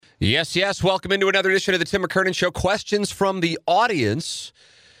Yes, yes. Welcome into another edition of the Tim McKernan Show. Questions from the audience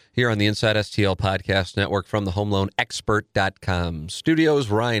here on the Inside STL Podcast Network from the HomeLoanExpert.com studios.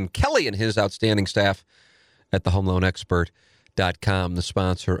 Ryan Kelly and his outstanding staff at the HomeLoanExpert.com, the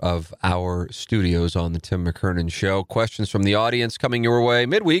sponsor of our studios on the Tim McKernan Show. Questions from the audience coming your way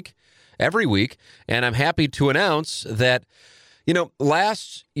midweek, every week. And I'm happy to announce that,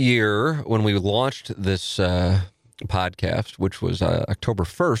 last year when we launched this podcast, which was October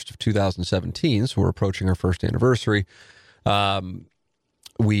 1st of 2017, so we're approaching our first anniversary,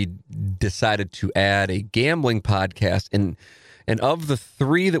 we decided to add a gambling podcast. And of the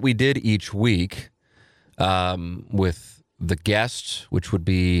three that we did each week, with the guests, which would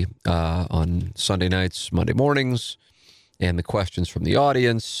be on Sunday nights, Monday mornings, and the questions from the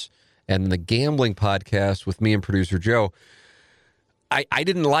audience, and the gambling podcast with me and producer Joe, I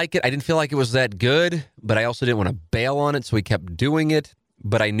didn't like it. I didn't feel like it was that good, but I also didn't want to bail on it, so we kept doing it.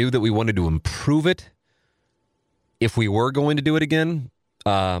 But I knew that we wanted to improve it if we were going to do it again.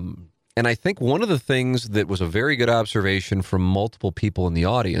 And I think one of the things that was a very good observation from multiple people in the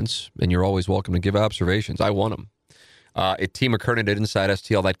audience, and you're always welcome to give observations, I want them, at T. McKernan at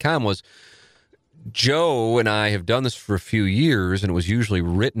InsideSTL.com, was Joe and I have done this for a few years, and it was usually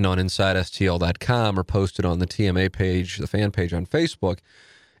written on InsideSTL.com or posted on the TMA page, the fan page on Facebook,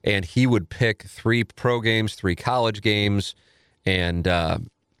 and he would pick 3 pro games, 3 college games, and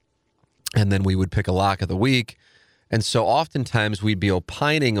then we would pick a lock of the week. And so oftentimes we'd be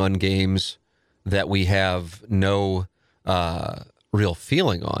opining on games that we have no real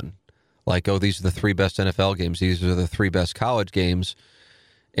feeling on. Like, oh, these are the 3 best NFL games. These are the 3 best college games.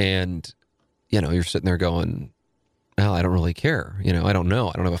 And, you're sitting there going, well, I don't really care. I don't know.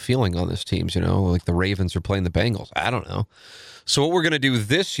 I don't have a feeling on this team. Like the Ravens are playing the Bengals. I don't know. So what we're going to do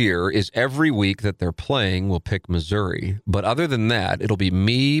this year is every week that they're playing, we'll pick Missouri. But other than that, it'll be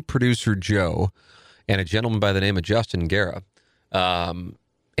me, producer Joe, and a gentleman by the name of Justin Guerra. And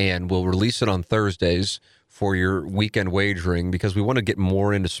we'll release it on Thursdays for your weekend wagering because we want to get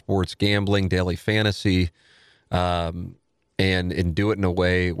more into sports gambling, daily fantasy, and do it in a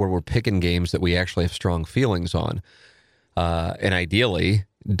way where we're picking games that we actually have strong feelings on, and ideally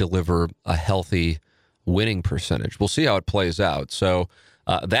deliver a healthy winning percentage. We'll see how it plays out. So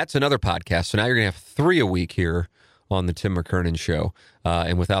that's another podcast. So now you're going to have 3 a week here on the Tim McKernan Show.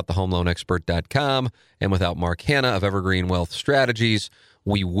 And without the HomeLoanExpert.com and without Mark Hanna of Evergreen Wealth Strategies,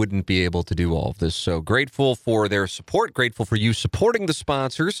 we wouldn't be able to do all of this. So grateful for their support, grateful for you supporting the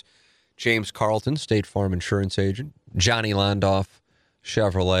sponsors. James Carlton, State Farm Insurance Agent, Johnny Londoff,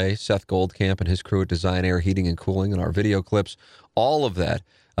 Chevrolet, Seth Goldcamp and his crew at Design Air Heating and Cooling, and our video clips, all of that,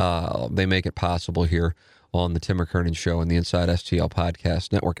 they make it possible here on the Tim McKernan Show and the Inside STL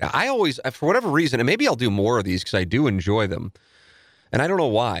Podcast Network. I always, for whatever reason, and maybe I'll do more of these because I do enjoy them, and I don't know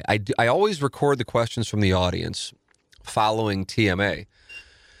why, I always record the questions from the audience following TMA.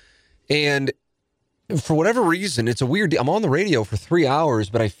 And for whatever reason, it's a weird deal. I'm on the radio for 3 hours,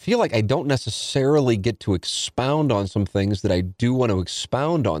 but I feel like I don't necessarily get to expound on some things that I do want to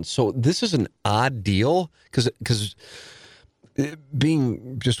expound on. So this is an odd deal because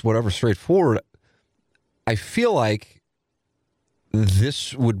being just whatever straightforward, I feel like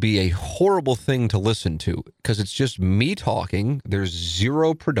this would be a horrible thing to listen to because it's just me talking. There's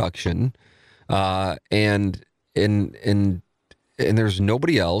zero production, and there's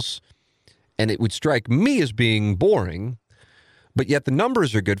nobody else. And it would strike me as being boring, but yet the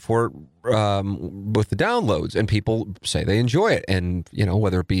numbers are good for it with the downloads, and people say they enjoy it. And,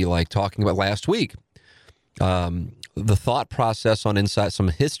 whether it be like talking about last week, the thought process on some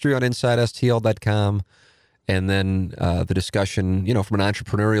history on InsideSTL.com, and then the discussion, from an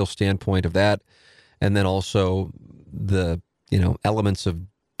entrepreneurial standpoint of that, and then also the, elements of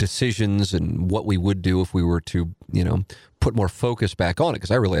decisions and what we would do if we were to, put more focus back on it, because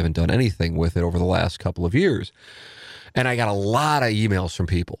I really haven't done anything with it over the last couple of years. And I got a lot of emails from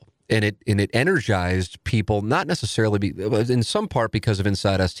people, and it energized people, not necessarily in some part because of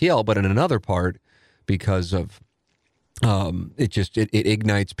Inside STL, but in another part because of it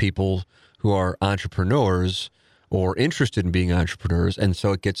ignites people who are entrepreneurs or interested in being entrepreneurs, and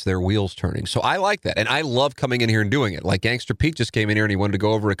so it gets their wheels turning. So I like that, and I love coming in here and doing it. Like Gangster Pete just came in here and he wanted to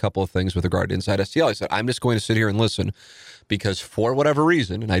go over a couple of things with regard to Inside STL. I said, I'm just going to sit here and listen because for whatever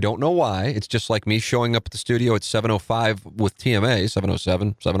reason, and I don't know why, it's just like me showing up at the studio at 7:05 with TMA,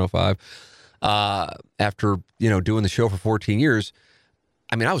 7:07, 7:05, after, doing the show for 14 years.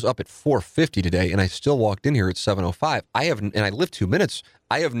 I mean, I was up at 4:50 today, and I still walked in here at 7:05. And I lived 2 minutes.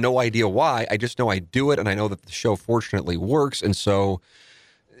 I have no idea why. I just know I do it, and I know that the show fortunately works, and so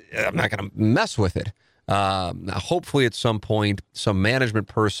I'm not going to mess with it. Now, hopefully at some point, some management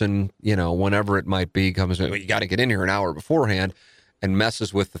person, whenever it might be, comes in, well, you got to get in here an hour beforehand and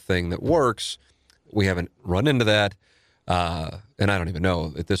messes with the thing that works. We haven't run into that. And I don't even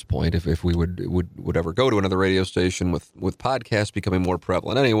know at this point if we would ever go to another radio station with podcasts becoming more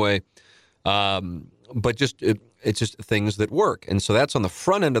prevalent anyway. But it's just things that work. And so that's on the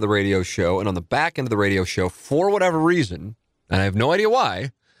front end of the radio show. And on the back end of the radio show, for whatever reason, and I have no idea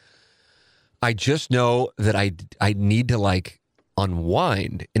why, I just know that I need to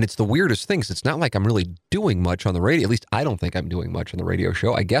unwind. And it's the weirdest thing. It's not like I'm really doing much on the radio. At least I don't think I'm doing much on the radio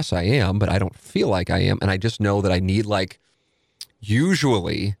show. I guess I am, but I don't feel like I am. And I just know that I need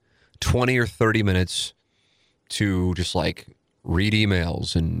usually 20 or 30 minutes to just read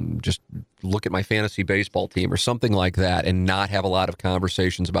emails and just look at my fantasy baseball team or something like that and not have a lot of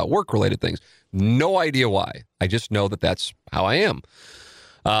conversations about work-related things. No idea why. I just know that that's how I am.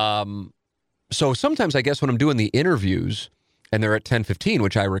 So sometimes I guess when I'm doing the interviews and they're at 10:15,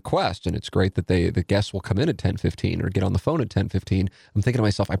 which I request, and it's great that the guests will come in at 10:15 or get on the phone at 10:15, I'm thinking to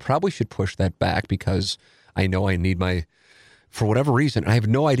myself, I probably should push that back because I know I need for whatever reason, I have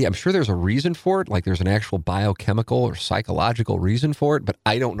no idea. I'm sure there's a reason for it, there's an actual biochemical or psychological reason for it, but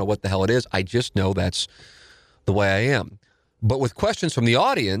I don't know what the hell it is. I just know that's the way I am. But with questions from the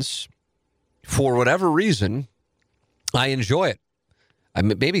audience, for whatever reason, I enjoy it.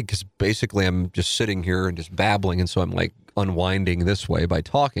 Maybe because basically I'm just sitting here and just babbling, and so I'm unwinding this way by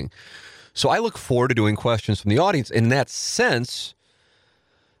talking. So I look forward to doing questions from the audience. In that sense,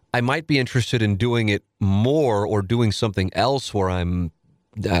 I might be interested in doing it more or doing something else where I'm,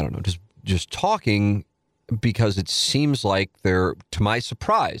 I don't know, just talking, because it seems like they're, to my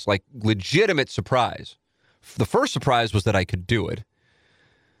surprise, legitimate surprise. The first surprise was that I could do it,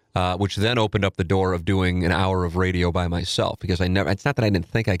 which then opened up the door of doing an hour of radio by myself, because it's not that I didn't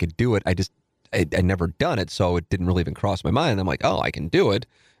think I could do it. I'd never done it, so it didn't really even cross my mind. I'm like, oh, I can do it,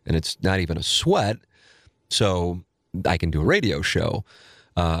 and it's not even a sweat, so I can do a radio show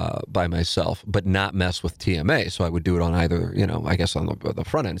by myself, but not mess with TMA. So I would do it on either, I guess on the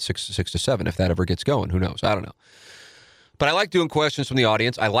front end, 6 to 7, if that ever gets going. Who knows? I don't know. But I like doing questions from the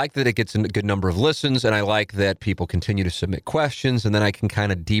audience. I like that it gets a good number of listens, and I like that people continue to submit questions, and then I can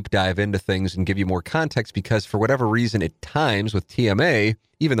kind of deep dive into things and give you more context, because for whatever reason, at times with TMA,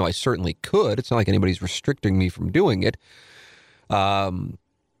 even though I certainly could, it's not like anybody's restricting me from doing it, I'm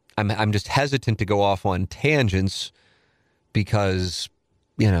just hesitant to go off on tangents because,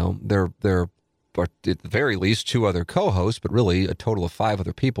 there are at the very least 2 other co-hosts, but really a total of 5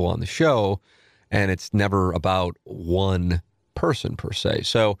 other people on the show. And it's never about one person per se.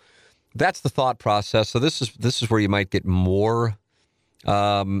 So that's the thought process. So this is where you might get more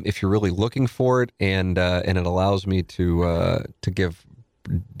if you're really looking for it, and it allows me to give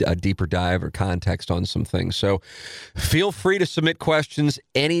a deeper dive or context on some things. So feel free to submit questions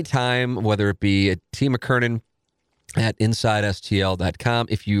anytime, whether it be at T. McKernan at InsideSTL.com.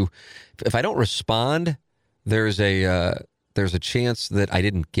 If I don't respond, there's a chance that I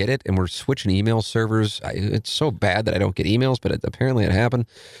didn't get it, and we're switching email servers. It's so bad that I don't get emails, but apparently it happened.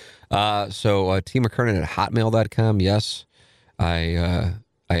 So T. McKernan at hotmail.com. Yes, I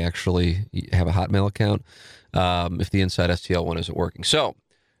actually have a Hotmail account if the Inside STL one isn't working. So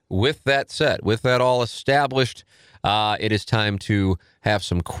with that said, with that all established, it is time to have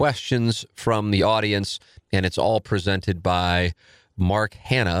some questions from the audience, and it's all presented by Mark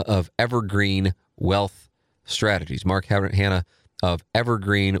Hanna of Evergreen Wealth Strategies. Mark Hanna of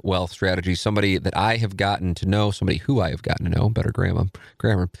Evergreen Wealth Strategies, somebody that I have gotten to know, somebody who I have gotten to know, better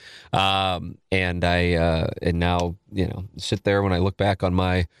grammar. And now, sit there when I look back on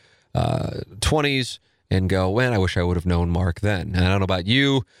my 20s and go, man, I wish I would have known Mark then. And I don't know about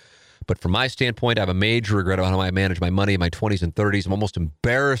you, but from my standpoint, I have a major regret about how I managed my money in my 20s and 30s. I'm almost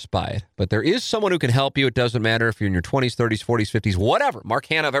embarrassed by it. But there is someone who can help you. It doesn't matter if you're in your 20s, 30s, 40s, 50s, whatever. Mark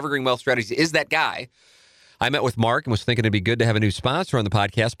Hanna of Evergreen Wealth Strategies is that guy. I met with Mark and was thinking it'd be good to have a new sponsor on the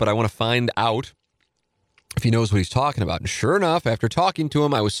podcast, but I want to find out if he knows what he's talking about. And sure enough, after talking to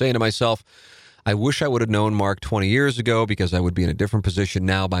him, I was saying to myself, I wish I would have known Mark 20 years ago, because I would be in a different position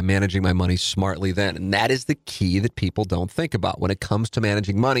now by managing my money smartly then. And that is the key that people don't think about when it comes to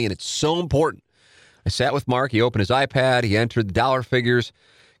managing money, and it's so important. I sat with Mark. He opened his iPad. He entered the dollar figures.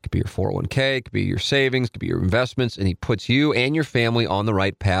 It could be your 401k. It could be your savings. It could be your investments. And he puts you and your family on the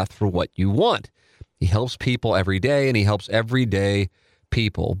right path for what you want. He helps people every day, and he helps everyday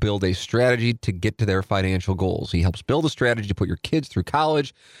people build a strategy to get to their financial goals. He helps build a strategy to put your kids through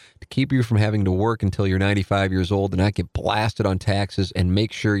college, to keep you from having to work until you're 95 years old and not get blasted on taxes, and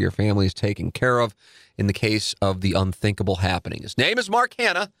make sure your family is taken care of in the case of the unthinkable happening. His name is Mark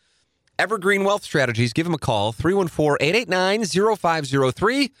Hanna, Evergreen Wealth Strategies. Give them a call,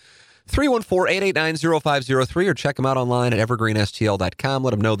 314-889-0503. 314-889-0503, or check them out online at evergreenstl.com.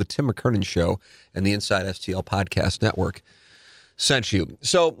 Let them know the Tim McKernan Show and the Inside STL Podcast Network sent you.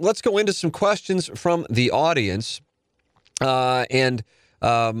 So let's go into some questions from the audience. I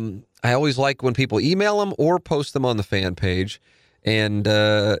always like when people email them or post them on the fan page, and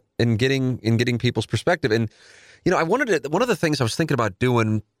getting people's perspective. And I wanted to, one of the things I was thinking about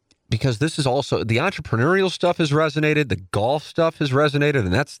doing, because this is also, the entrepreneurial stuff has resonated, the golf stuff has resonated,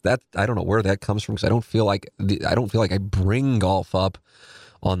 and that's I don't know where that comes from, because I don't feel like I bring golf up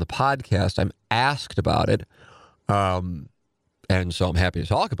on the podcast. I'm asked about it, and so I'm happy to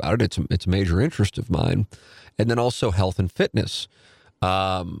talk about it. It's a major interest of mine, and then also health and fitness.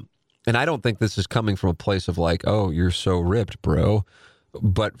 And I don't think this is coming from a place of like, oh, you're so ripped, bro,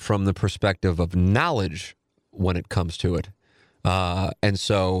 but from the perspective of knowledge when it comes to it, and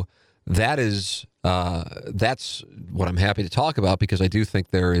so. That's what I'm happy to talk about, because I do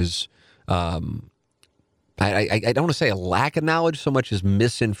think there is, I don't want to say a lack of knowledge so much as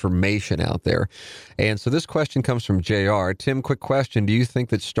misinformation out there. And so this question comes from JR. Tim, quick question. Do you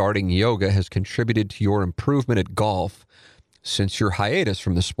think that starting yoga has contributed to your improvement at golf since your hiatus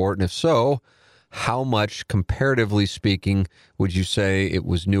from the sport? And if so, how much, comparatively speaking, would you say it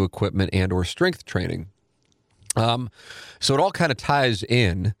was new equipment and or strength training? So it all kind of ties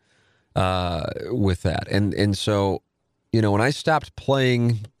in with that. And so, when I stopped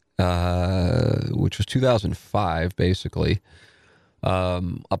playing, which was 2005, basically,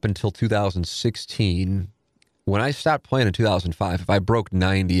 up until 2016, when I stopped playing in 2005, if I broke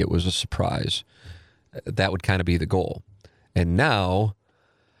 90, it was a surprise. That would kind of be the goal. And now,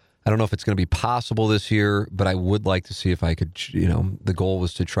 I don't know if it's going to be possible this year, but I would like to see if I could, the goal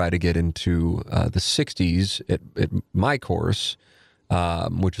was to try to get into the 60s at my course,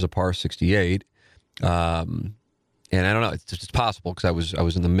 which is a par 68. And I don't know, it's possible, because I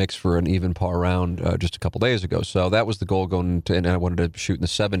was in the mix for an even par round just a couple days ago. So that was the goal going to, and I wanted to shoot in the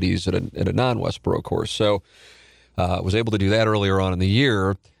 70s at a non-Westboro course. So I was able to do that earlier on in the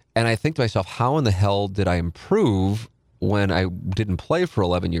year. And I think to myself, how in the hell did I improve when I didn't play for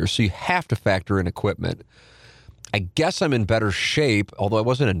 11 years? So you have to factor in equipment. I guess I'm in better shape, although I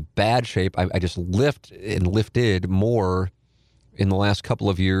wasn't in bad shape. I just lifted more in the last couple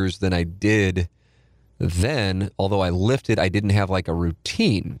of years than I did then. Although I lifted, I didn't have like a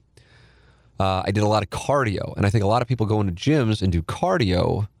routine. I did a lot of cardio, and I think a lot of people go into gyms and do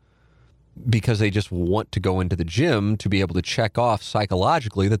cardio because they just want to go into the gym to be able to check off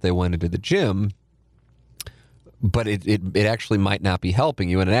psychologically that they went into the gym. But it actually might not be helping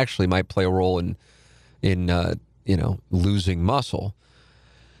you, and it actually might play a role in losing muscle.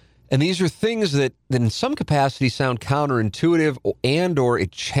 And these are things that in some capacity sound counterintuitive, or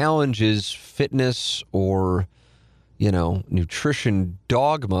it challenges fitness or, nutrition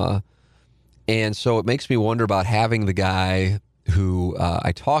dogma. And so it makes me wonder about having the guy who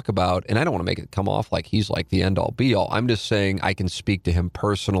I talk about, and I don't want to make it come off like he's like the end-all be-all. I'm just saying I can speak to him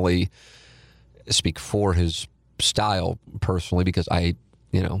personally, speak for his style personally, because I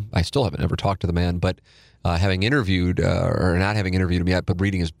still haven't ever talked to the man, but having interviewed, or not having interviewed him yet, but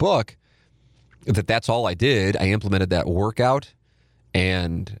reading his book, that's all I did. I implemented that workout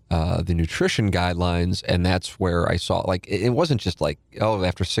and the nutrition guidelines, and that's where I saw, like, it wasn't just like, oh,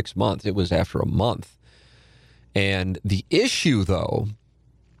 after 6 months, it was after a month. And the issue, though,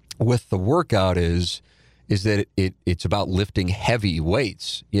 with the workout is that it's about lifting heavy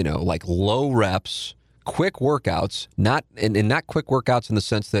weights, like low reps, quick workouts, not quick workouts in the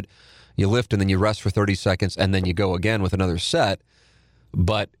sense that you lift and then you rest for 30 seconds and then you go again with another set,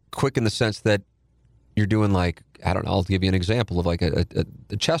 but quick in the sense that you're doing, like, I don't know, I'll give you an example of like a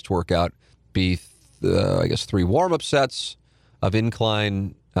chest workout, be, 3 warm-up sets of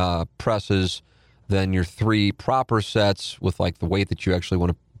incline presses, then your 3 proper sets with like the weight that you actually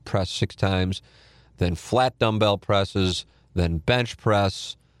want to press 6 times, then flat dumbbell presses, then bench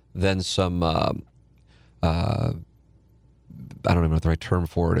press, then some, I don't even know what the right term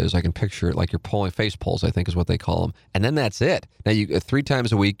for it is. I can picture it like you're pulling face pulls, I think is what they call them. And then that's it. Now, 3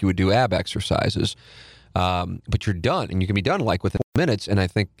 times a week, you would do ab exercises, but you're done. And you can be done like within minutes. And I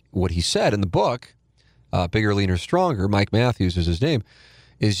think what he said in the book, Bigger, Leaner, Stronger, Mike Matthews is his name,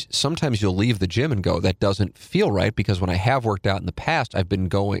 is sometimes you'll leave the gym and go, that doesn't feel right, because when I have worked out in the past, I've been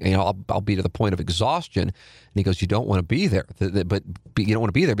going, I'll be to the point of exhaustion. And he goes, you don't want to be there. But you don't want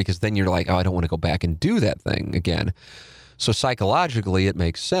to be there because then you're like, oh, I don't want to go back and do that thing again. So psychologically, it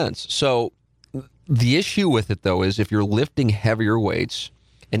makes sense. So the issue with it, though, is if you're lifting heavier weights,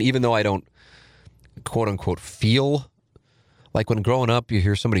 and even though I don't, quote unquote, feel Like when growing up, you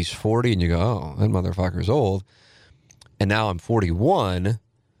hear somebody's 40 and you go, oh, that motherfucker's old. And now I'm 41.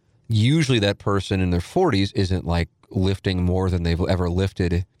 Usually that person in their 40s isn't like lifting more than they've ever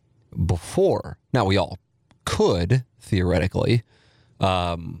lifted before. Now, we all could, theoretically,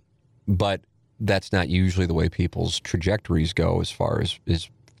 but that's not usually the way people's trajectories go as far as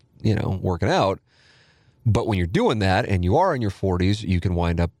working out. But when you're doing that and you are in your 40s, you can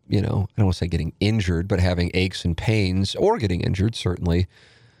wind up, I don't want to say getting injured, but having aches and pains, or getting injured, certainly,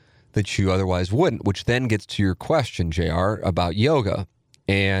 that you otherwise wouldn't, which then gets to your question, JR, about yoga.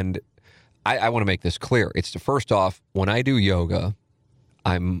 And I want to make this clear. It's first off, when I do yoga,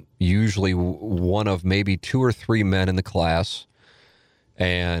 I'm usually one of maybe 2 or 3 men in the class.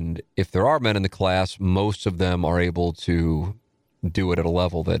 And if there are men in the class, most of them are able to do it at a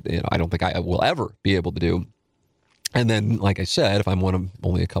level that I don't think I will ever be able to do. And then, like I said, if I'm one of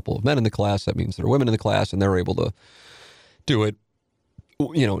only a couple of men in the class, that means there are women in the class and they're able to do it,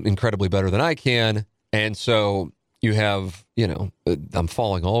 incredibly better than I can. And so you have, I'm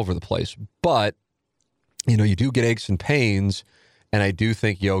falling all over the place. But, you do get aches and pains, and I do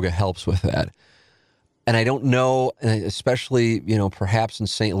think yoga helps with that. And I don't know, especially, perhaps in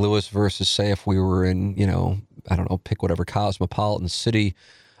St. Louis versus, say, if we were in, I don't know, pick whatever cosmopolitan city,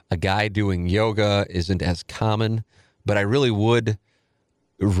 a guy doing yoga isn't as common, but I really would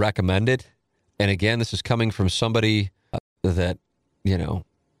recommend it. And again, this is coming from somebody that,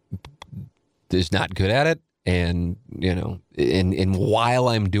 is not good at it. And, and while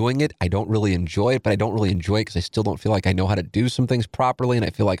I'm doing it, I don't really enjoy it, but I don't really enjoy it because I still don't feel like I know how to do some things properly. And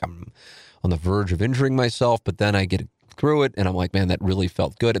I feel like I'm on the verge of injuring myself, but then I get through it and I'm like, man, that really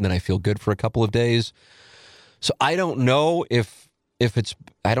felt good. And then I feel good for a couple of days. So I don't know if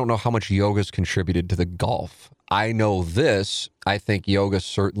I don't know how much yoga's contributed to the golf. I know this. I think yoga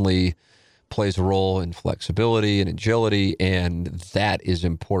certainly plays a role in flexibility and agility, and that is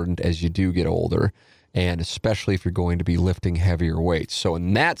important as you do get older, and especially if you're going to be lifting heavier weights. So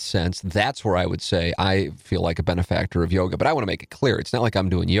in that sense, that's where I would say I feel like a benefactor of yoga. But I want to make it clear, it's not like I'm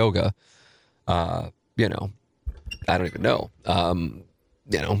doing yoga, I don't even know,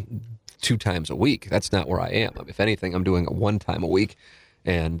 2 times a week. That's not where I am. If anything, I'm doing it 1 time a week,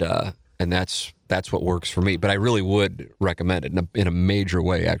 and that's what works for me. But I really would recommend it in a major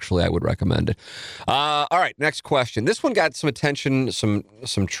way. Actually, I would recommend it. All right, next question. This one got some attention, some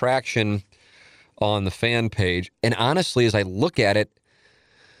traction on the fan page, and honestly, as I look at it,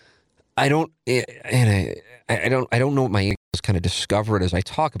 I don't know what my just kind of discover it as I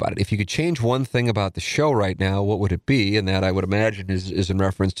talk about it. If you could change one thing about the show right now, what would it be? And that I would imagine is in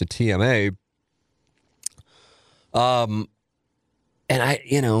reference to TMA. And I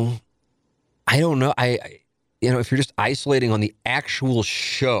don't know. If you're just isolating on the actual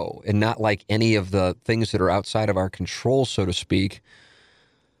show and not like any of the things that are outside of our control, so to speak,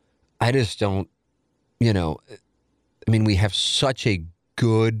 I just don't, we have such a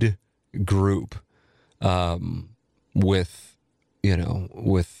good group, with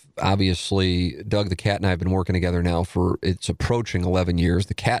obviously Doug the Cat and I have been working together now it's approaching 11 years.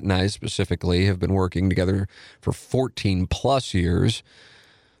 The Cat and I specifically have been working together for 14 plus years.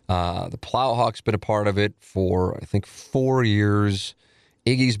 The Plowhawk's been a part of it for, I think, 4 years.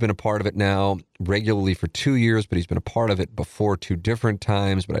 Iggy's been a part of it now regularly for 2 years, but he's been a part of it before 2 different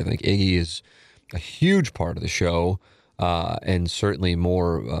times. But I think Iggy is a huge part of the show. And certainly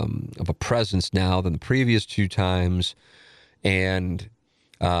more of a presence now than the previous 2 times. And,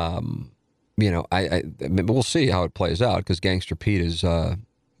 we'll see how it plays out, because Gangster Pete is at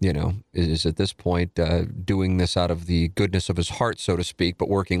this point doing this out of the goodness of his heart, so to speak, but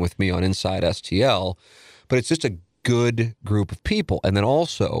working with me on Inside STL. But it's just a good group of people. And then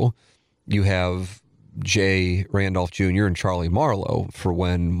also you have Jay Randolph Jr. and Charlie Marlowe for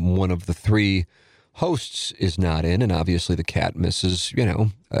when one of the 3 hosts is not in, and obviously the Cat misses,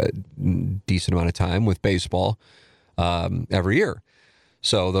 a decent amount of time with baseball every year.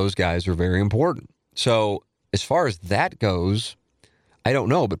 So those guys are very important. So as far as that goes, I don't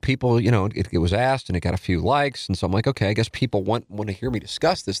know, but people, it was asked and it got a few likes, and so I'm like, okay, I guess people want to hear me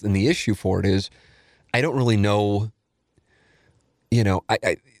discuss this. And the issue for it is, I don't really know,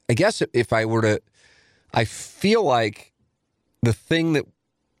 I guess if I were to, I feel like the thing that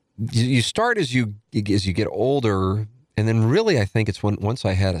you start as you get older, and then really I think it's once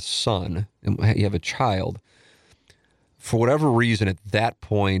I had a son and you have a child, for whatever reason at that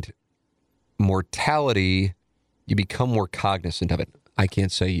point, mortality, you become more cognizant of it. I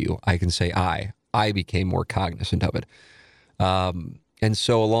can't say you, I can say I became more cognizant of it. And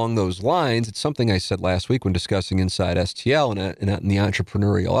so along those lines, it's something I said last week when discussing Inside STL and the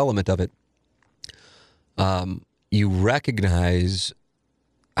entrepreneurial element of it. you recognize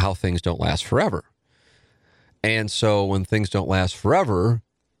how things don't last forever. And so when things don't last forever,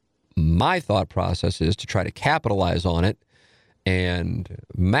 my thought process is to try to capitalize on it and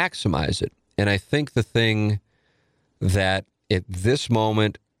maximize it. And I think the thing that at this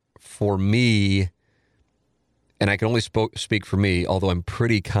moment for me, and I can only speak for me, although I'm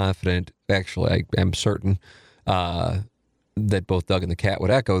pretty confident, actually I am certain that both Doug and the cat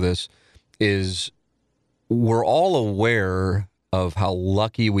would echo this, is we're all aware of how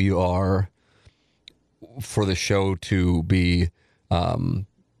lucky we are for the show to be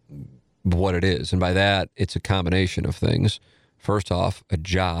what it is. And by that, it's a combination of things. First off, a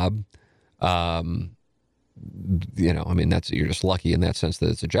job. You're just lucky in that sense that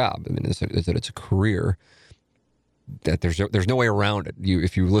it's a job. I mean, is that it's a career. That there's no way around it.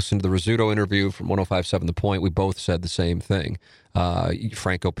 If you listen to the Rizzuto interview from 105.7 The Point, we both said the same thing.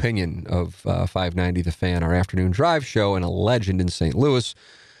 Frank Opinion of 590 The Fan, our afternoon drive show, and a legend in St. Louis,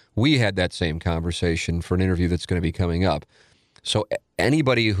 we had that same conversation for an interview that's going to be coming up. So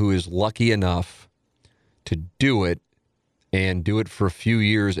anybody who is lucky enough to do it and do it for a few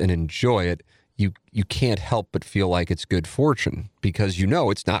years and enjoy it, you can't help but feel like it's good fortune because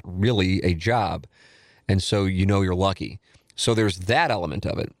it's not really a job. And so you're lucky. So there's that element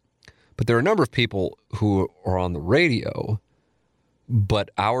of it. But there are a number of people who are on the radio,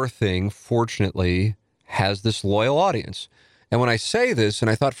 but our thing, fortunately, has this loyal audience. And when I say this,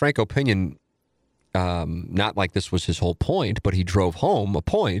 and I thought Frank Opinion, not like this was his whole point, but he drove home a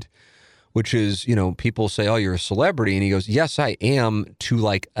point, which is, people say, oh, you're a celebrity. And he goes, yes, I am, to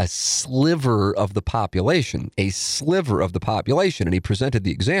like a sliver of the population, a sliver of the population. And he presented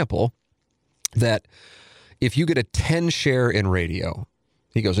the example that if you get a 10 share in radio,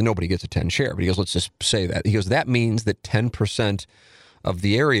 he goes, and nobody gets a 10 share, but he goes, let's just say that. He goes, that means that 10% of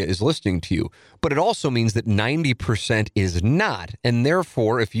the area is listening to you. But it also means that 90% is not. And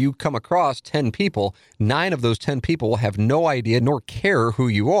therefore, if you come across 10 people, 9 of those 10 people will have no idea nor care who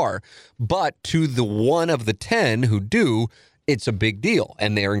you are. But to the one of the 10 who do, it's a big deal.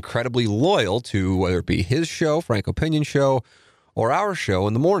 And they're incredibly loyal to whether it be his show, Frank Opinion Show, or our show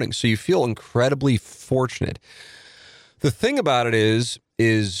in the morning. So you feel incredibly fortunate. The thing about it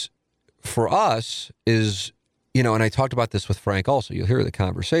is for us is, and I talked about this with Frank also, you'll hear the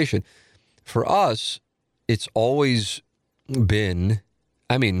conversation. For us, it's always been,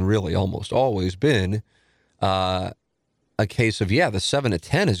 really almost always been a case of, the 7 to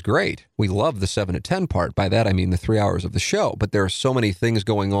 10 is great. We love the 7 to 10 part. By that, I mean the 3 hours of the show. But there are so many things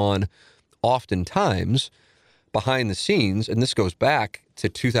going on oftentimes behind the scenes, and this goes back to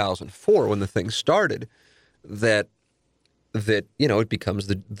 2004 when the thing started, that it becomes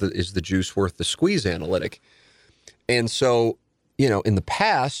is the juice worth the squeeze analytic. And so, in the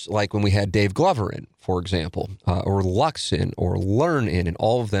past, like when we had Dave Glover in, for example, or Lux in, or Learn in, and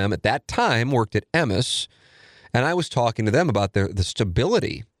all of them at that time worked at Emmis, and I was talking to them about the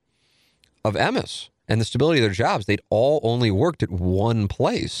stability of Emmis and the stability of their jobs. They'd all only worked at one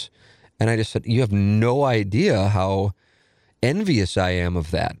place. And I just said, you have no idea how envious I am of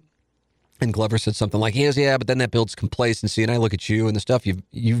that. And Glover said something like, yeah, but then that builds complacency. And I look at you and the stuff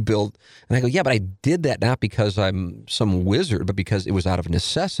you've built. And I go, yeah, but I did that not because I'm some wizard, but because it was out of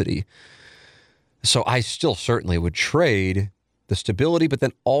necessity. So I still certainly would trade the stability, but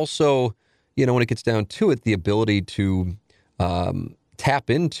then also, when it gets down to it, the ability to tap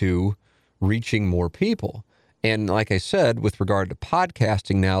into reaching more people. And like I said, with regard to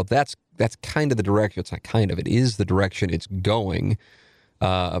podcasting now, that's kind of the direction. It's not kind of. It is the direction it's going.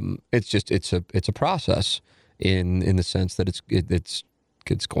 It's a process in the sense that it's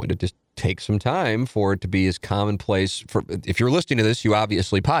going to just take some time for it to be as commonplace. If you're listening to this, you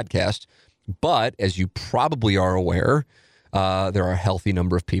obviously podcast, but as you probably are aware, there are a healthy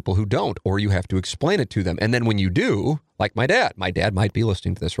number of people who don't, or you have to explain it to them. And then when you do, like my dad might be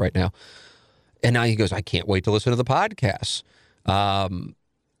listening to this right now. And now he goes, I can't wait to listen to the podcasts.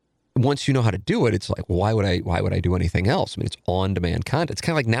 Once you know how to do it, it's like, why would I do anything else? It's on-demand content. It's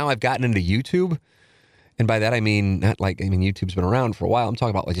kind of like now I've gotten into YouTube. And by that, YouTube's been around for a while. I'm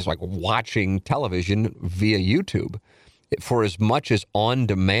talking about just watching television via YouTube. For as much as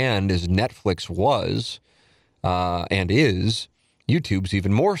on-demand as Netflix was and is, YouTube's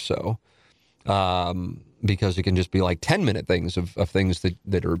even more so. Because it can just be 10-minute things of things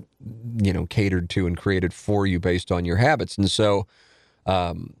that are, catered to and created for you based on your habits. And so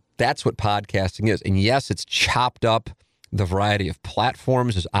that's what podcasting is. And yes, it's chopped up the variety of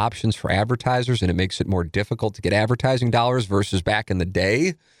platforms as options for advertisers, and it makes it more difficult to get advertising dollars versus back in the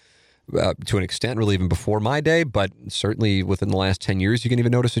day, to an extent, really even before my day, but certainly within the last 10 years, you can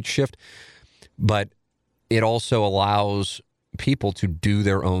even notice it shift. But it also allows people to do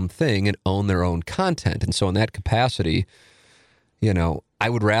their own thing and own their own content. And so in that capacity, I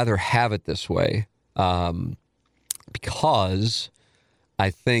would rather have it this way, because I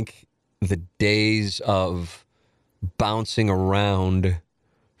think the days of bouncing around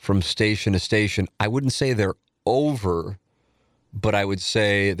from station to station, I wouldn't say they're over, but I would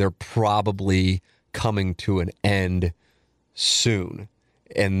say they're probably coming to an end soon.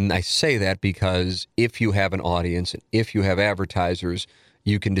 And I say that because if you have an audience and if you have advertisers,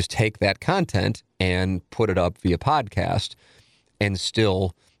 you can just take that content and put it up via podcast and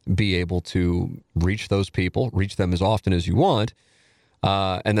still be able to reach those people, reach them as often as you want,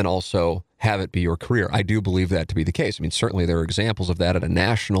 and then also have it be your career. I do believe that to be the case. I mean, certainly there are examples of that at a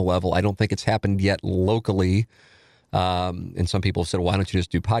national level. I don't think it's happened yet locally. And some people have said, why don't you just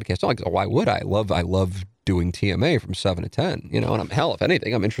do podcasts? I'm like, why would I? I love doing TMA from 7 to 10, and if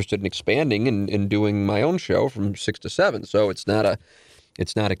anything, I'm interested in expanding and doing my own show from 6 to 7. So it's not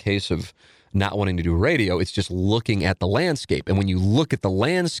a case of not wanting to do radio. It's just looking at the landscape. And when you look at the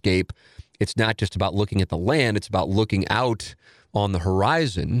landscape, it's not just about looking at the land. It's about looking out on the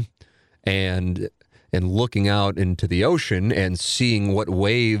horizon and looking out into the ocean and seeing what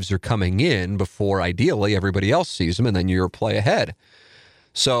waves are coming in before ideally everybody else sees them, and then you're a play ahead.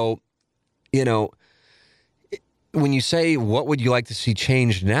 So, when you say what would you like to see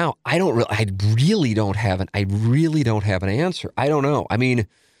changed now, I really don't have an answer. I don't know. I mean,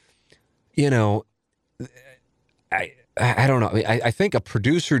 I don't know. I think a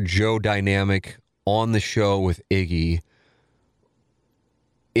producer Joe dynamic on the show with Iggy,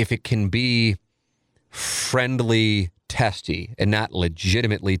 if it can be friendly testy and not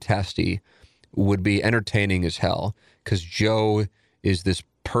legitimately testy, would be entertaining as hell, because Joe is this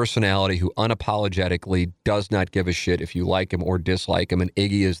personality who unapologetically does not give a shit if you like him or dislike him, and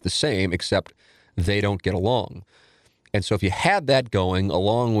Iggy is the same, except they don't get along. And so if you had that going,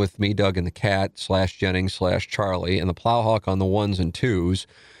 along with me, Doug and the Cat, /Jennings, /Charlie, and the Plowhawk on the ones and twos,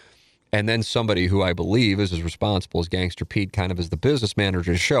 and then somebody who I believe is as responsible as Gangster Pete kind of as the business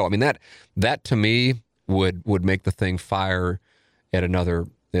manager of the show, I mean, that to me would make the thing fire at another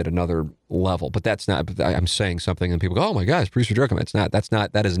level. But that's not, I'm saying something and people go, oh my gosh, producer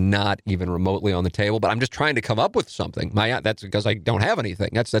Jerkham. That is not even remotely on the table, but I'm just trying to come up with something. That's because I don't have anything.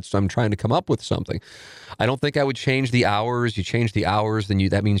 I'm trying to come up with something. I don't think I would change the hours. You change the hours, then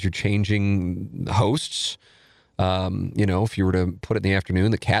that means you're changing hosts. If you were to put it in the afternoon,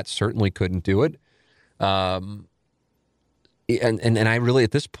 the Cat certainly couldn't do it. And I really,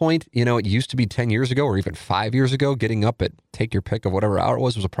 at this point, it used to be 10 years ago or even 5 years ago, getting up at take your pick of whatever hour it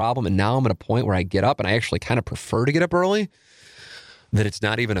was a problem. And now I'm at a point where I get up and I actually kind of prefer to get up early, that it's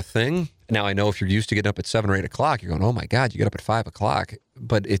not even a thing. Now, I know if you're used to getting up at 7 or 8 o'clock, you're going, oh my God, you get up at 5 o'clock,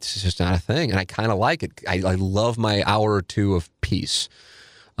 but it's just not a thing. And I kind of like it. I love my hour or two of peace,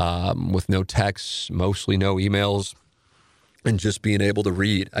 with no texts, mostly no emails, and just being able to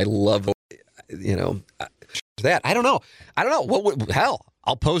read. I love, that. I don't know. Hell,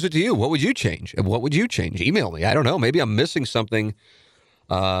 I'll pose it to you. What would you change? Email me. I don't know. Maybe I'm missing something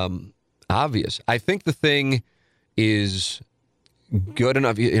obvious. I think the thing is good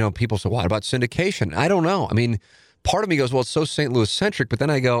enough. People say, what about syndication? I don't know. I mean, part of me goes, well, it's so St. Louis centric, but then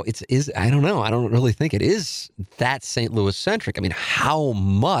I go, I don't know. I don't really think it is that St. Louis centric. I mean, how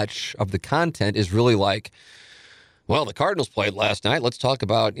much of the content is really like, well, the Cardinals played last night. Let's talk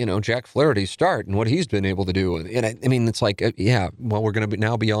about, Jack Flaherty's start and what he's been able to do. And I mean, it's like, well, we're going to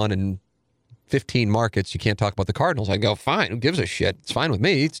now be on in 15 markets. You can't talk about the Cardinals. I go, fine. Who gives a shit? It's fine with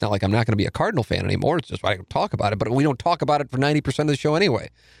me. It's not like I'm not going to be a Cardinal fan anymore. It's just I can talk about it. But we don't talk about it for 90% of the show anyway.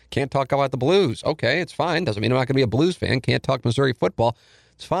 Can't talk about the Blues. Okay, it's fine. Doesn't mean I'm not going to be a Blues fan. Can't talk Missouri football.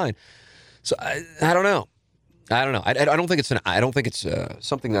 It's fine. So I don't know. I don't think it's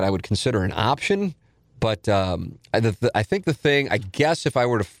something that I would consider an option. But I think the thing, I guess if I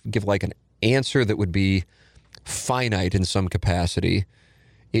were to give like an answer that would be finite in some capacity,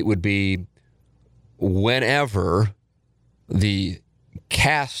 it would be whenever the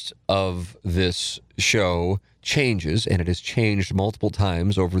cast of this show changes, and it has changed multiple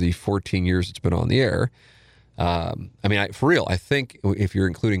times over the 14 years it's been on the air. For real, I think if you're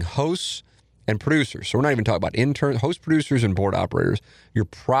including hosts and producers, so we're not even talking about host, producers, and board operators, you're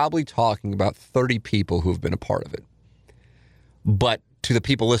probably talking about 30 people who have been a part of it. But to the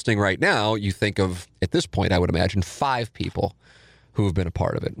people listening right now, you think of, at this point, I would imagine 5 people who have been a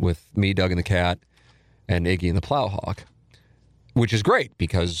part of it, with me, Doug and the Cat, and Iggy and the Plowhawk, which is great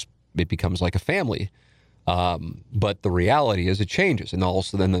because it becomes like a family. But the reality is it changes. And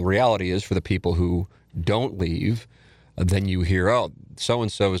also then the reality is for the people who don't leave, then you hear, oh,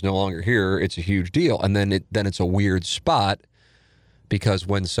 so-and-so is no longer here. It's a huge deal. And then it's a weird spot because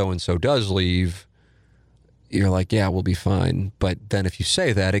when so-and-so does leave, you're like, yeah, we'll be fine. But then if you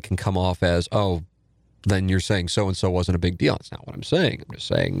say that, it can come off as, oh, then you're saying so-and-so wasn't a big deal. That's not what I'm saying. I'm just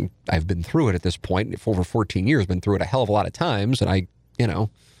saying I've been through it at this point. For over 14 years, been through it a hell of a lot of times. And I know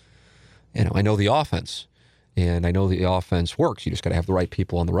the offense. And I know the offense works. You just got to have the right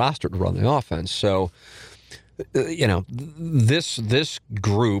people on the roster to run the offense. So, this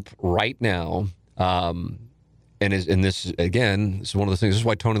group right now, this is one of the things. This is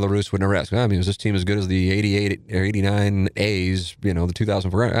why Tony La Russa would never ask. I mean, is this team as good as the 88 or 89 A's? The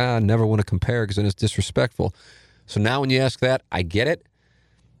 2004. I never want to compare because then it's disrespectful. So now when you ask that, I get it.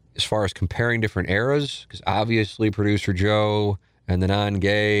 As far as comparing different eras, because obviously producer Joe and the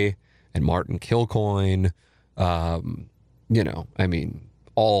non-gay and Martin Kilcoyne,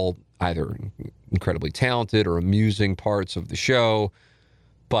 all either incredibly talented or amusing parts of the show.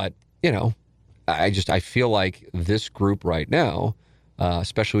 But, I feel like this group right now,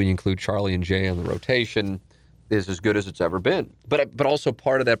 especially when you include Charlie and Jay on the rotation, is as good as it's ever been. But also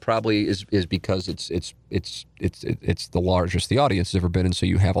part of that probably is because it's the largest the audience has ever been, and so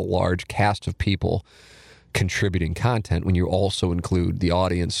you have a large cast of people contributing content when you also include the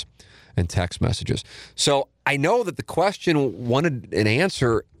audience and text messages. So I know that the question wanted an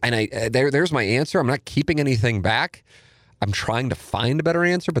answer, and there's my answer. I'm not keeping anything back. I'm trying to find a better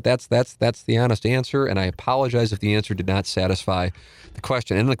answer, but that's the honest answer, and I apologize if the answer did not satisfy the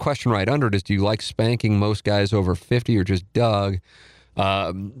question. And the question right under it is, do you like spanking most guys over 50 or just Doug?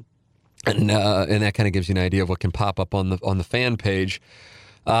 And that kind of gives you an idea of what can pop up on the fan page.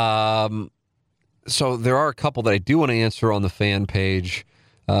 So there are a couple that I do want to answer on the fan page.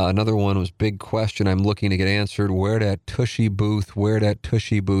 Another one was big question I'm looking to get answered. Where that Tushy Booth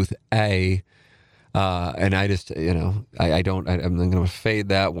A? And I just, I'm going to fade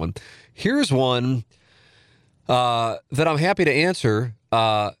that one. Here's one that I'm happy to answer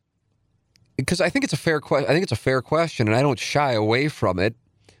because I think it's a fair question. I think it's a fair question, and I don't shy away from it.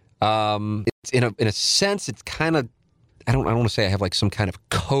 It's in a sense, it's kind of, I don't want to say I have like some kind of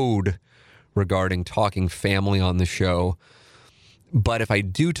code regarding talking family on the show. But if I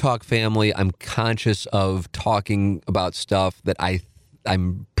do talk family, I'm conscious of talking about stuff that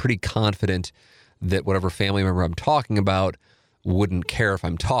I'm pretty confident that whatever family member I'm talking about wouldn't care if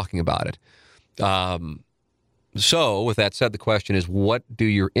I'm talking about it. So with that said, the question is, what do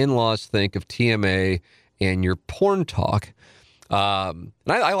your in-laws think of TMA and your porn talk? And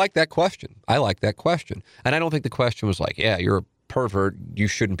I like that question. And I don't think the question was like, yeah, you're a pervert, you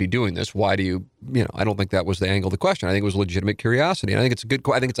shouldn't be doing this. Why do you, I don't think that was the angle of the question. I think it was legitimate curiosity. And I think it's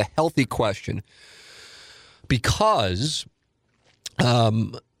I think it's a healthy question because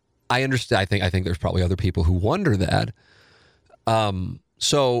I understand. I think there's probably other people who wonder that.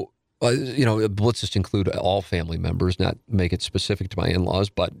 Let's just include all family members, not make it specific to my in-laws,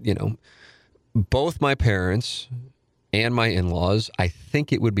 but, both my parents and my in-laws, I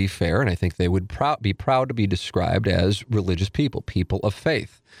think it would be fair, and I think they would be proud to be described as religious people of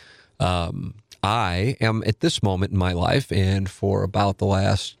faith. I am at this moment in my life, and for about the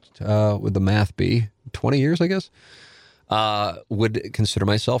last, would the math be 20 years, I guess, would consider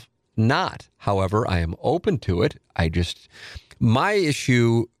myself not. However, I am open to it. My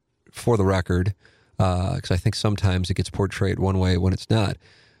issue, for the record, because I think sometimes it gets portrayed one way when it's not,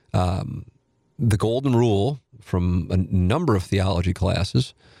 the golden rule from a number of theology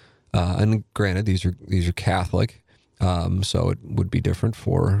classes, and granted, these are Catholic, so it would be different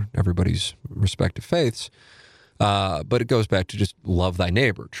for everybody's respective faiths, but it goes back to just love thy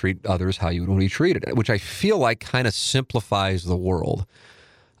neighbor, treat others how you would want to be treated, which I feel like kind of simplifies the world.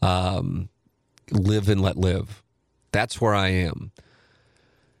 Live and let live. That's where I am.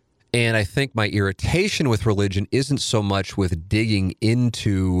 And I think my irritation with religion isn't so much with digging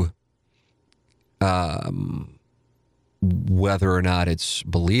into whether or not it's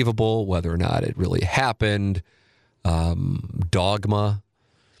believable, whether or not it really happened, dogma,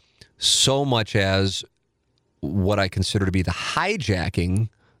 so much as what I consider to be the hijacking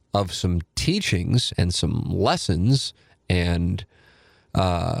of some teachings and some lessons and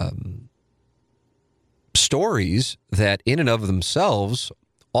stories that in and of themselves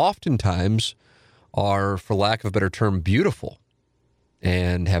oftentimes are, for lack of a better term, beautiful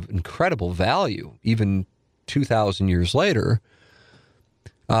and have incredible value, even 2,000 years later,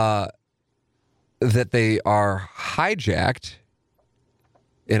 that they are hijacked,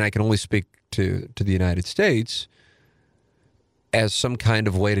 and I can only speak to the United States, as some kind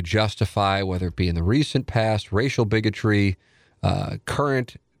of way to justify, whether it be in the recent past, racial bigotry,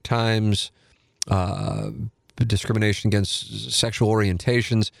 current times, discrimination against sexual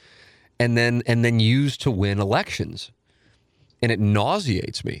orientations, and then used to win elections. And it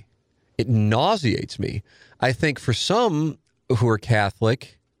nauseates me. It nauseates me. I think for some who are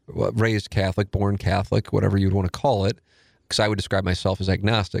Catholic, raised Catholic, born Catholic, whatever you'd want to call it, because I would describe myself as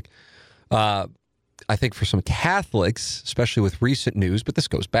agnostic. I think for some Catholics, especially with recent news, but this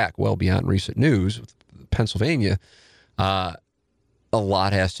goes back well beyond recent news, with Pennsylvania, a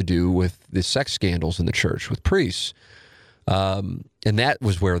lot has to do with the sex scandals in the church with priests. And that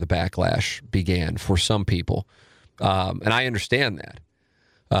was where the backlash began for some people. And I understand that.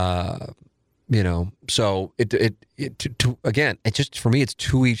 So again, it just, for me, it's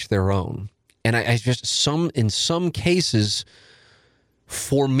to each their own. And I just, in some cases,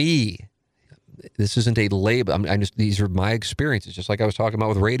 for me, this isn't a label. These are my experiences, just like I was talking about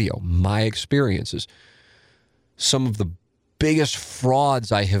with radio, my experiences. Some of the biggest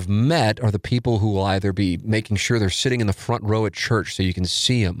frauds I have met are the people who will either be making sure they're sitting in the front row at church so you can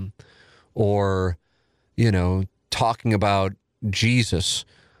see them, or, talking about Jesus,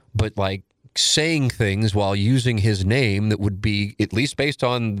 but like saying things while using his name that would be, at least based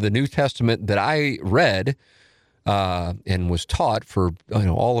on the New Testament that I read and was taught for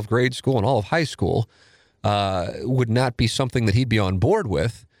all of grade school and all of high school, would not be something that he'd be on board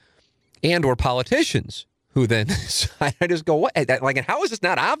with, and or politicians who then I just go, what? Like, and how is this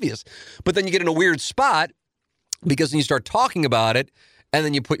not obvious? But then you get in a weird spot because then you start talking about it, and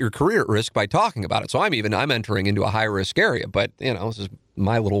then you put your career at risk by talking about it. So I'm entering into a high risk area, but this is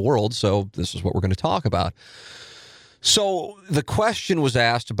my little world, so this is what we're going to talk about. So the question was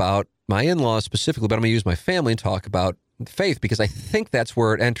asked about my in-laws specifically, but I'm going to use my family and talk about faith, because I think that's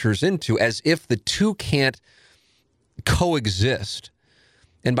where it enters into, as if the two can't coexist.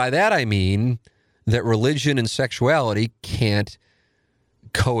 And by that I mean that religion and sexuality can't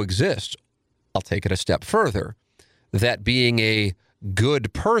coexist. I'll take it a step further. That being a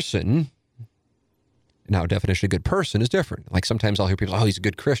good person, now definition of good person is different. Like sometimes I'll hear people, oh, he's a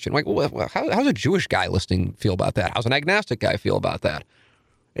good Christian. Like, well, how's a Jewish guy listening feel about that? How's an agnostic guy feel about that?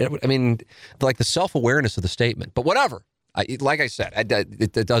 I mean, like the self-awareness of the statement. But whatever. Like I said,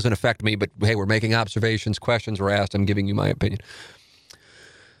 it doesn't affect me, but hey, we're making observations, questions were asked, I'm giving you my opinion.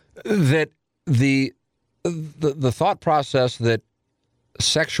 That the thought process that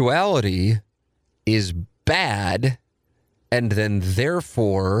sexuality is bad, and then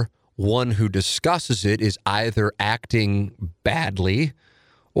therefore one who discusses it is either acting badly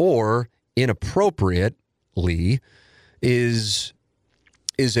or inappropriately is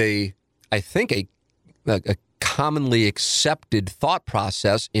I think a commonly accepted thought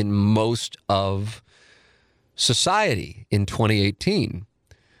process in most of society in 2018.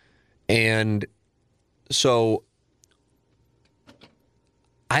 And so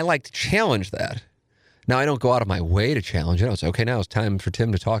I like to challenge that. Now, I don't go out of my way to challenge it. I'll say, okay, now it's time for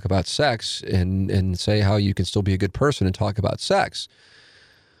Tim to talk about sex and say how you can still be a good person and talk about sex.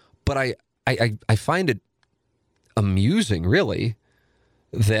 But I find it amusing, really,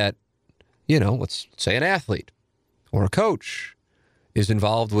 that, let's say an athlete or a coach is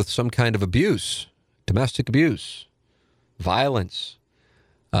involved with some kind of abuse, domestic abuse, violence,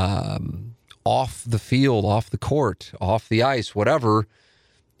 off the field, off the court, off the ice, whatever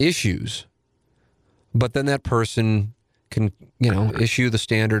issues. But then that person can, issue the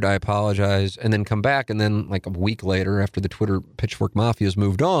standard, I apologize, and then come back. And then like a week later, after the Twitter pitchfork mafia has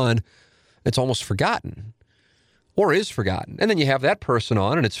moved on, it's almost forgotten or is forgotten. And then you have that person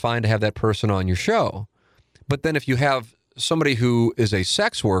on, and it's fine to have that person on your show. But then if you have somebody who is a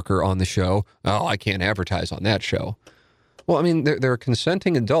sex worker on the show, oh, I can't advertise on that show. Well, I mean, they're a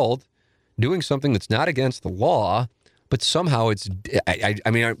consenting adult doing something that's not against the law, but somehow it's,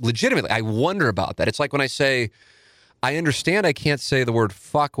 legitimately, I wonder about that. It's like when I say, I understand I can't say the word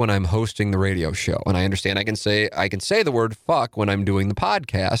fuck when I'm hosting the radio show. And I understand I can say the word fuck when I'm doing the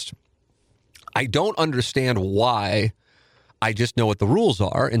podcast. I don't understand why. I just know what the rules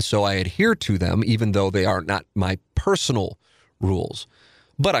are. And so I adhere to them, even though they are not my personal rules.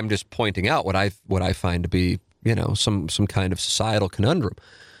 But I'm just pointing out what I find to be, some kind of societal conundrum.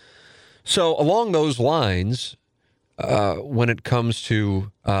 So along those lines, when it comes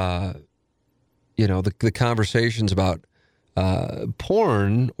to, the conversations about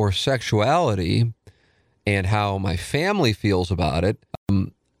porn or sexuality and how my family feels about it,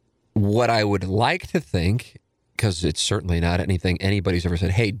 what I would like to think, because it's certainly not anything anybody's ever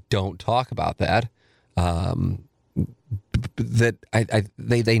said, hey, don't talk about that, that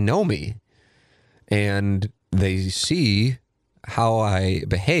they know me and they see how I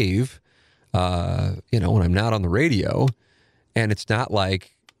behave, when I'm not on the radio. And it's not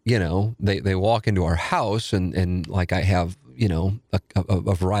like, they walk into our house and like I have,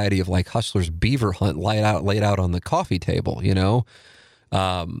 a variety of like Hustler's Beaver Hunt laid out on the coffee table,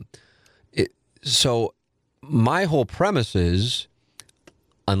 So my whole premise is,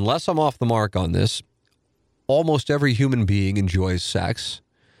 unless I'm off the mark on this, almost every human being enjoys sex.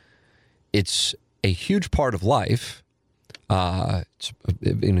 It's a huge part of life. It's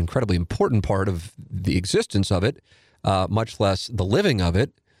an incredibly important part of the existence of it, much less the living of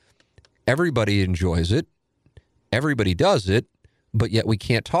it. Everybody enjoys it. Everybody does it, but yet we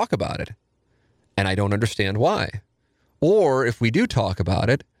can't talk about it. And I don't understand why. Or if we do talk about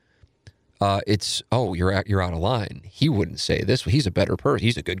it, it's, you're out of line. He wouldn't say this. He's a better person.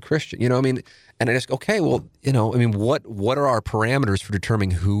 He's a good Christian. And I just, okay, well, what are our parameters for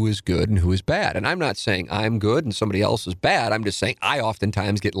determining who is good and who is bad? And I'm not saying I'm good and somebody else is bad. I'm just saying I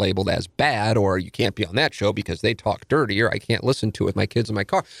oftentimes get labeled as bad, or you can't be on that show because they talk dirty, or I can't listen to it with my kids in my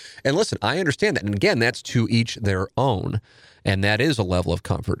car. And listen, I understand that. And again, that's to each their own. And that is a level of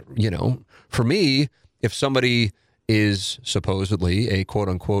comfort. For me, if somebody is supposedly a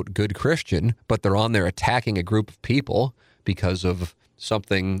quote-unquote good Christian, but they're on there attacking a group of people because of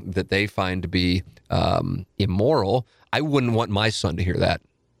something that they find to be immoral, I wouldn't want my son to hear that.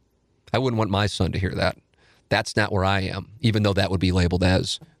 That's not where I am, even though that would be labeled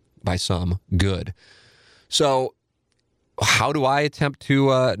as, by some, good. So how do I attempt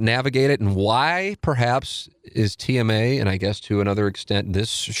to navigate it, and why perhaps is TMA, and I guess to another extent this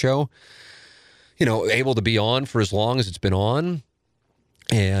show, able to be on for as long as it's been on?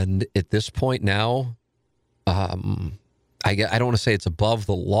 And at this point now, I don't want to say it's above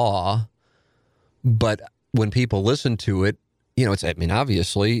the law, but when people listen to it,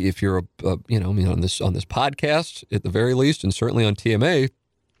 obviously, if you're on this podcast at the very least, and certainly on TMA,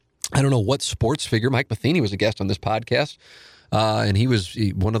 I don't know what sports figure. Mike Matheny was a guest on this podcast, and he was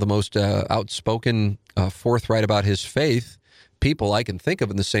one of the most outspoken, forthright about his faith people I can think of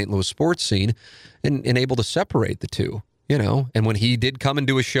in the St. Louis sports scene, and able to separate the two, And when he did come and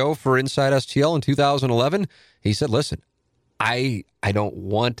do a show for Inside STL in 2011, he said, listen, I don't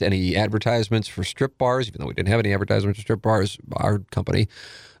want any advertisements for strip bars, even though we didn't have any advertisements for strip bars, our company,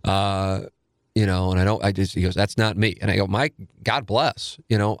 and he goes, that's not me. And I go, Mike, God bless,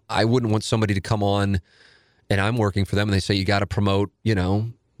 I wouldn't want somebody to come on and I'm working for them and they say, you got to promote,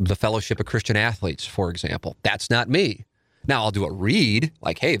 the Fellowship of Christian Athletes, for example. That's not me. Now, I'll do a read,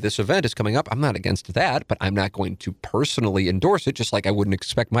 like, hey, this event is coming up. I'm not against that, but I'm not going to personally endorse it, just like I wouldn't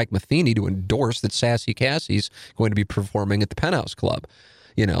expect Mike Matheny to endorse that Sassy Cassie's going to be performing at the Penthouse Club.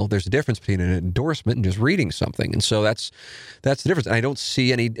 There's a difference between an endorsement and just reading something. And so that's the difference. And I don't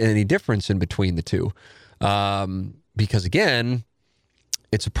see any difference in between the two, because, again,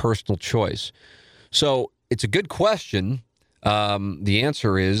 it's a personal choice. So it's a good question. The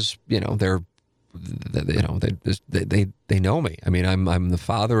answer is, they know me. I mean, I'm the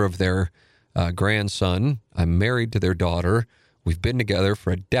father of their grandson. I'm married to their daughter. We've been together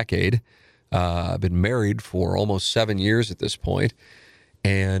for a decade. I've been married for almost 7 years at this point.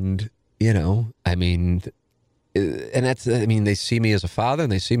 And, they see me as a father,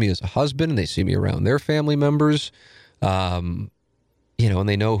 and they see me as a husband, and they see me around their family members, and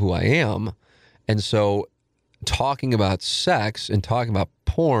they know who I am. And so talking about sex and talking about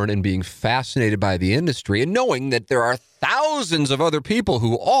porn and being fascinated by the industry and knowing that there are thousands of other people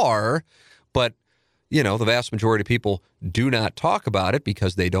who are, but, the vast majority of people do not talk about it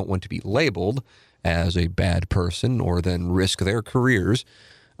because they don't want to be labeled as a bad person or then risk their careers.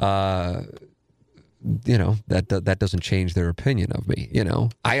 That doesn't change their opinion of me.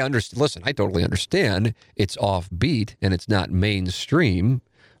 I understand. Listen, I totally understand it's offbeat and it's not mainstream,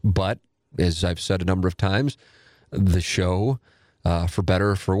 but as I've said a number of times, the show, for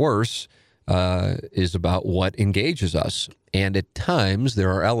better or for worse, is about what engages us. And at times,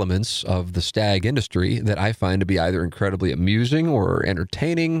 there are elements of the stag industry that I find to be either incredibly amusing or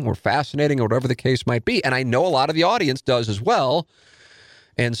entertaining or fascinating or whatever the case might be. And I know a lot of the audience does as well.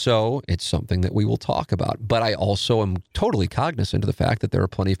 And so it's something that we will talk about. But I also am totally cognizant of the fact that there are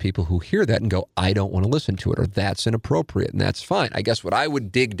plenty of people who hear that and go, I don't want to listen to it, or that's inappropriate, and that's fine. I guess what I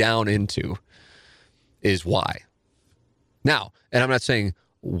would dig down into is why. Now, and I'm not saying,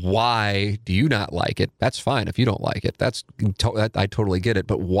 why do you not like it? That's fine if you don't like it. I totally get it.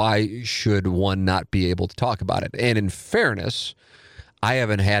 But why should one not be able to talk about it? And in fairness, I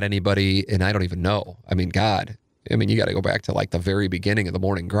haven't had anybody, and I don't even know. You got to go back to like the very beginning of the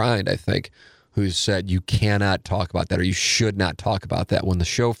morning grind, I think, who said you cannot talk about that, or you should not talk about that. When the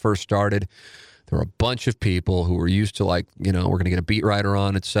show first started, There were a bunch of people who were used to, like, we're going to get a beat writer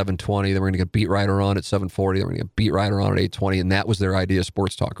on at 7:20, then we're going to get a beat writer on at 7:40, then we're going to get a beat writer on at 8:20, and that was their idea of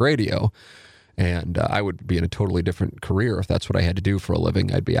sports talk radio. And I would be in a totally different career if that's what I had to do for a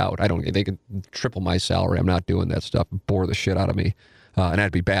living. I'd be out. They could triple my salary. I'm not doing that stuff. Bore the shit out of me. And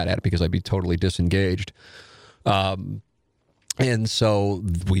I'd be bad at it because I'd be totally disengaged. And so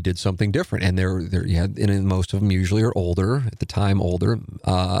we did something different. And and most of them usually are older, at the time older,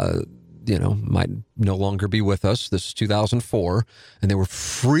 might no longer be with us. This is 2004. And they were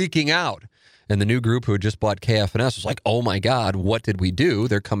freaking out. And the new group who had just bought KFNS was like, oh my God, what did we do?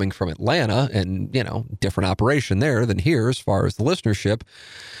 They're coming from Atlanta and, different operation there than here as far as the listenership.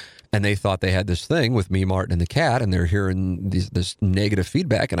 And they thought they had this thing with me, Martin, and the cat, and they're hearing this negative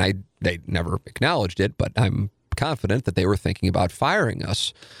feedback. And they never acknowledged it, but I'm confident that they were thinking about firing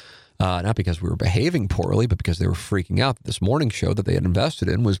us. Not because we were behaving poorly, but because they were freaking out that this morning show that they had invested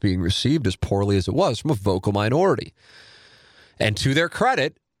in was being received as poorly as it was from a vocal minority. And to their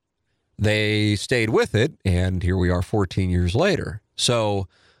credit, they stayed with it, and here we are 14 years later. So,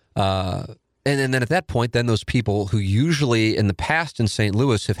 and then at that point, then those people who usually in the past in St.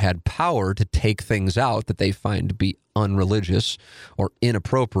 Louis have had power to take things out that they find to be unreligious or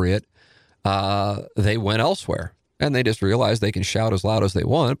inappropriate, they went elsewhere. And they just realized they can shout as loud as they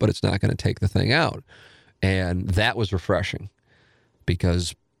want, but it's not going to take the thing out. And that was refreshing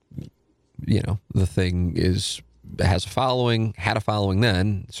because, the thing has a following, had a following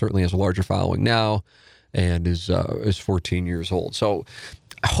then, certainly has a larger following now, and is 14 years old. So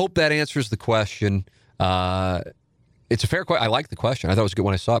I hope that answers the question. It's a fair question. I like the question. I thought it was good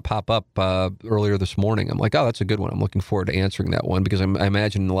when I saw it pop up earlier this morning. I'm like, oh, that's a good one. I'm looking forward to answering that one because I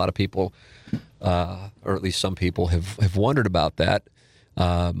imagine a lot of people, or at least some people, have wondered about that.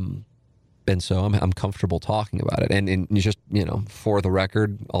 And so I'm comfortable talking about it. And just, for the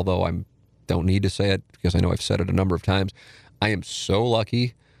record, although don't need to say it because I know I've said it a number of times, I am so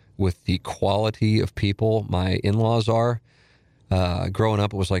lucky with the quality of people my in-laws are. Growing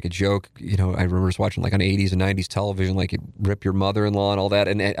up, it was like a joke. I remember just watching like on 80s and 90s television, like you'd rip your mother-in-law and all that.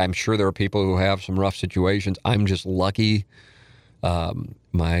 And I'm sure there are people who have some rough situations. I'm just lucky.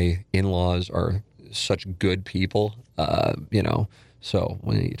 My in-laws are such good people, So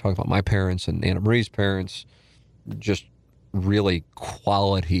when you talk about my parents and Anna Marie's parents, just really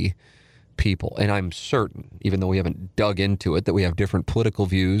quality people. And I'm certain, even though we haven't dug into it, that we have different political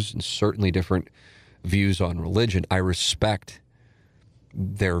views and certainly different views on religion. I respect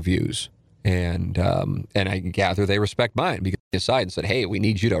their views. And I gather they respect mine because they decided and said, hey, we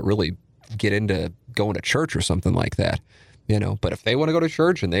need you to really get into going to church or something like that. But if they want to go to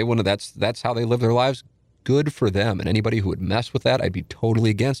church and they want to, that's how they live their lives, good for them. And anybody who would mess with that, I'd be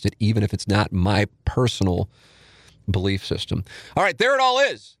totally against it, even if it's not my personal belief system. All right, there it all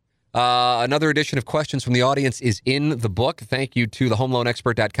is. Another edition of Questions from the Audience is in the book. Thank you to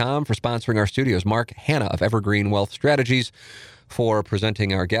thehomeloanexpert.com for sponsoring our studios. Mark Hanna of Evergreen Wealth Strategies for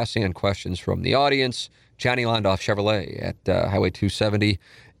presenting our guests and questions from the audience. Johnny Londoff Chevrolet at Highway 270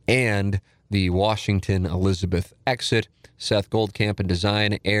 and the Washington Elizabeth exit. Seth Goldcamp and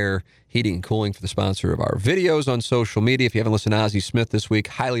Design Air Heating and Cooling for the sponsor of our videos on social media. If you haven't listened to Ozzie Smith this week,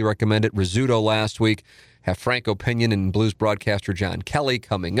 highly recommend it. Rizzuto last week. Have Franco Pinion and blues broadcaster John Kelly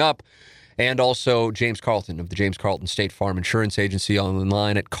coming up. And also James Carlton of the James Carlton State Farm Insurance Agency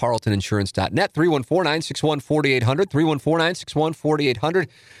online at carltoninsurance.net, 314-961-4800, 314-961-4800.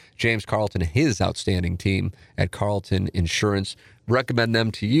 James Carlton and his outstanding team at Carlton Insurance. Recommend them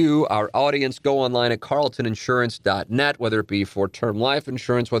to you, our audience. Go online at carltoninsurance.net, whether it be for term life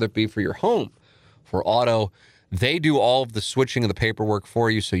insurance, whether it be for your home, for auto. They do all of the switching of the paperwork for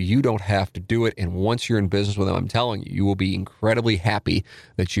you so you don't have to do it. And once you're in business with them, I'm telling you, you will be incredibly happy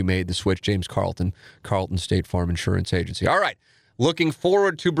that you made the switch. James Carlton, Carlton State Farm Insurance Agency. All right. Looking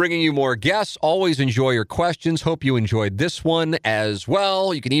forward to bringing you more guests. Always enjoy your questions. Hope you enjoyed this one as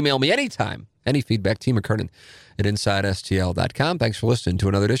well. You can email me anytime. Any feedback, T. McKernan at InsideSTL.com. Thanks for listening to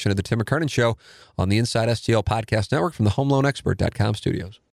another edition of the Tim McKernan Show on the Inside STL Podcast Network from the HomeLoanExpert.com studios.